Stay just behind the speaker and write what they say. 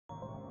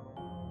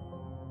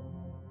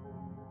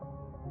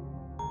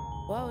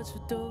What would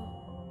you do?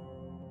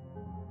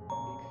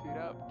 Mix it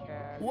up,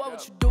 Cash. What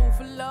would you do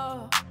for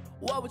love?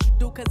 What would you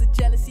do cause of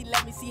jealousy?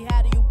 Let me see,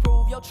 how do you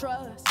prove your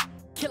trust?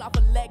 Kill off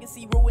a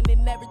legacy,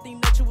 ruining everything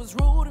that you was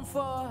rooting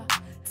for.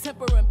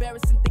 Temper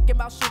embarrassing, thinking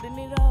about shooting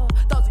it up.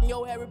 Thoughts in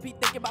your head repeat,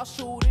 thinking about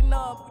shooting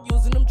up.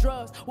 Using them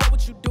drugs. What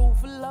would you do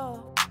for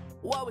love?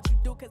 What would you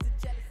do cause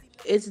of jealousy?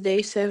 It's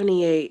day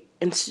 78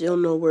 and still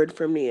no word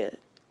from Nia.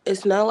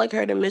 It's not like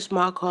her to miss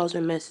my calls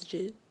and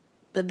messages.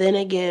 But then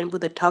again,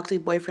 with a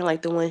toxic boyfriend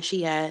like the one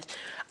she has,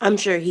 I'm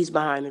sure he's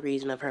behind the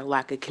reason of her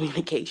lack of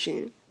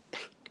communication.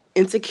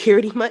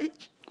 Insecurity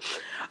much?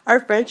 Our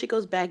friendship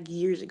goes back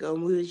years ago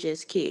when we was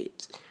just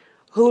kids.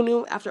 Who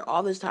knew after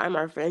all this time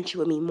our friendship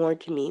would mean more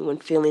to me when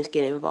feelings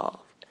get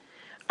involved?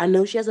 I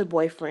know she has a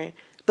boyfriend,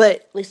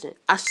 but listen,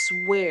 I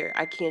swear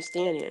I can't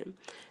stand him.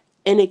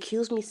 And it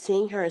kills me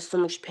seeing her in so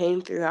much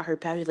pain throughout her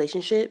past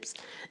relationships,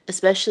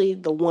 especially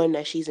the one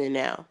that she's in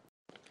now.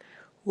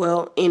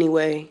 Well,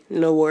 anyway,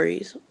 no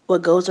worries.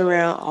 What goes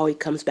around always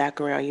comes back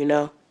around, you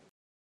know?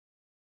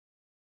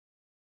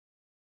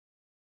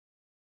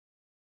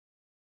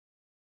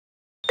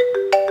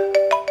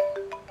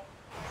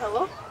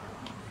 Hello?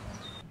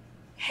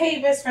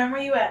 Hey, best friend,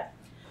 where you at?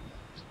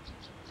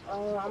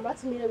 I'm about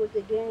to meet up with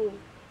the gang.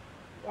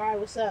 Why,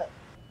 what's up?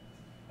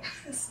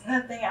 It's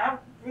nothing. I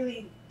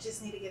really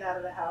just need to get out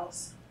of the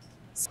house.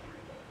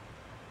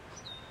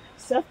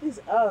 Stuff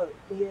is up.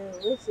 Yeah,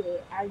 listen,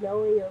 I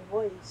know in your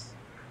voice.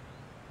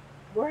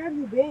 Where have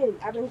you been?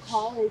 I've been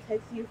calling and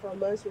texting you for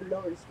months with no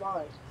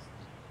response.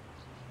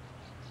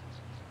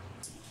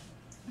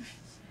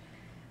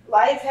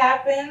 Life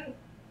happened,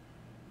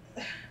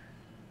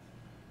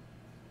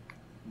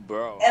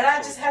 Bro, and I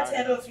I'm just so had to tired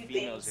handle a of few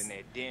females things. in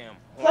that damn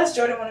Plus,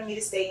 Jordan wanted me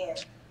to stay in.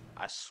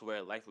 I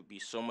swear, life would be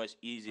so much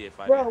easier if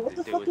I Bro, didn't what have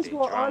the to deal fuck with is that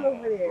going on drama,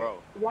 over there?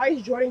 bro. Why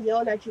is Jordan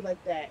yelling at you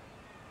like that?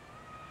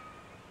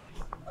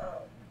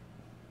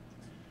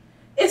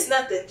 It's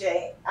nothing,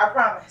 Jay. I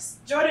promise.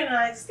 Jordan and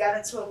I just got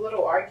into a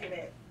little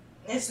argument.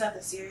 It's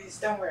nothing serious.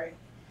 Don't worry.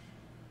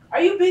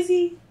 Are you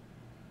busy?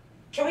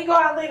 Can we go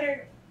out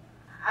later?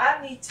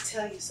 I need to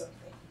tell you something.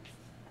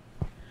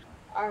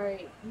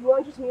 Alright, you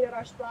want to just meet at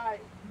our spot?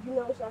 You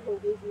know it's not going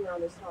to be busy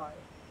around this time.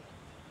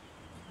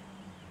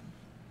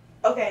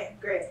 Okay,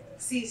 great.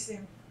 See you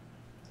soon.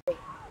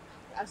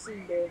 I'll see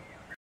you there.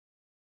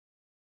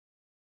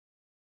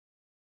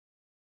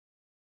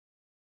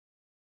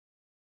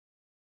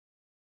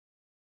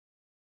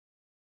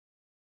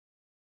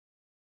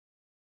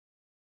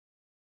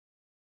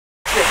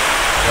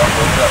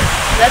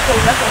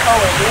 Nothing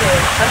going good.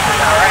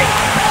 Something's alright.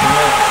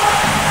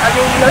 I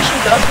mean, you know she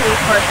goes to me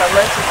for some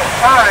months at a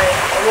time,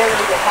 and then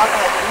we get talking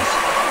like we used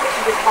to. She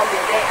just called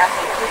me a day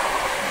asking me.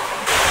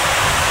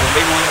 Well,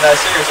 maybe we were not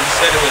serious. If you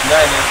said it was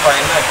nothing, it's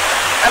probably nothing.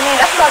 I mean,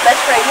 that's my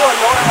best friend. You don't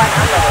know her like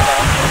I know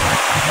her.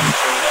 That's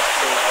true.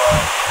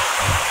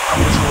 I'm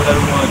with you whatever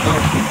you want to do.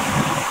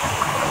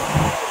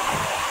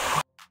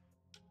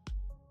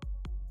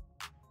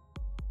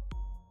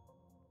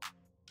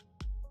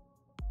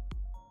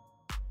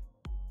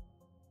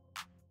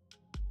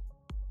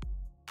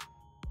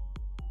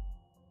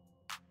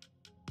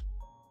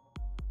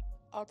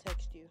 I'll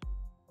text you.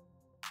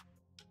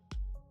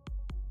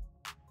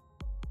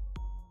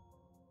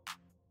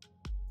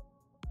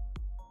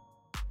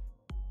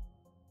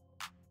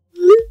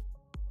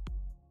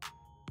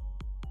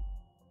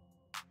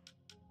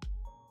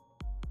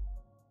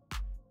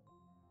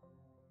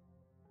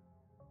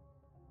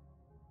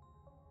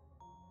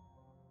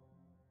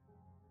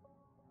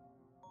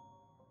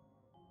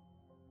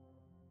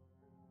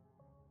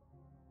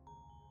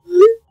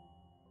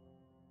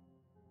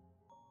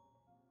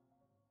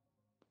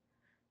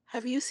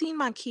 Have you seen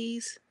my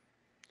keys?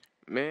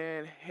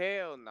 Man,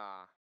 hell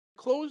nah.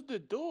 Close the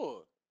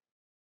door.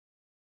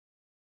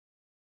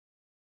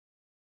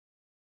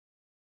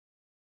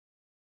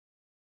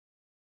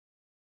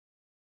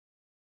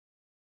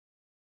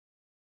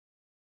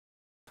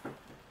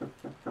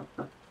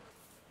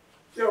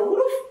 Yo,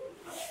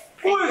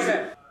 who is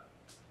it?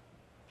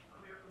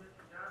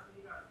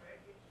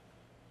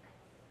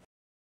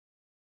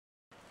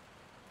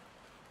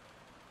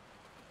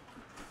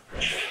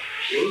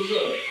 What's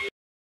up?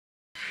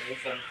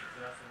 What's up,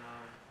 Jasmine?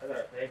 I got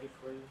a package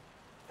for you.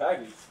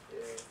 Package?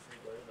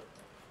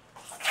 Yeah,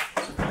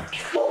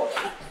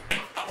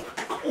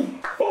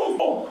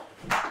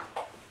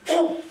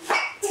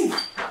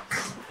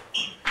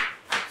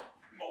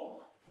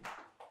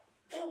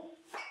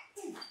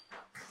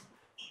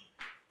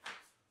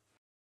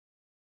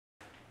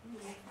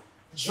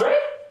 Dre?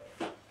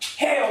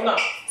 Hell no.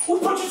 Who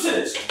put you to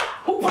this?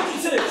 Who put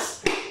you to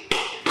this?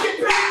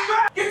 Get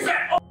back! Get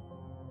back!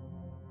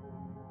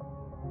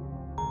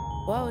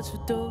 What would you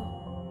do?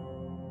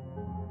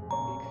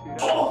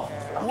 Mix it up,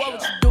 Cash. What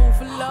would you do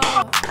for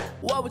love?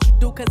 What would you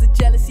do cause of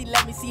jealousy?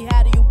 Let me see,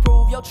 how do you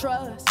prove your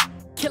trust?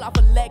 Kill off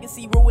a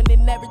legacy,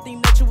 ruining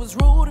everything that you was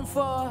rooting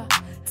for.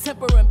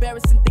 Temper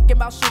embarrassing, thinking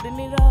about shooting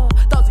it up.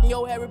 Thoughts in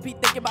your head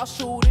repeat, thinking about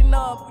shooting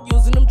up.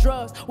 Using them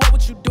drugs. What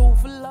would you do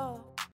for love?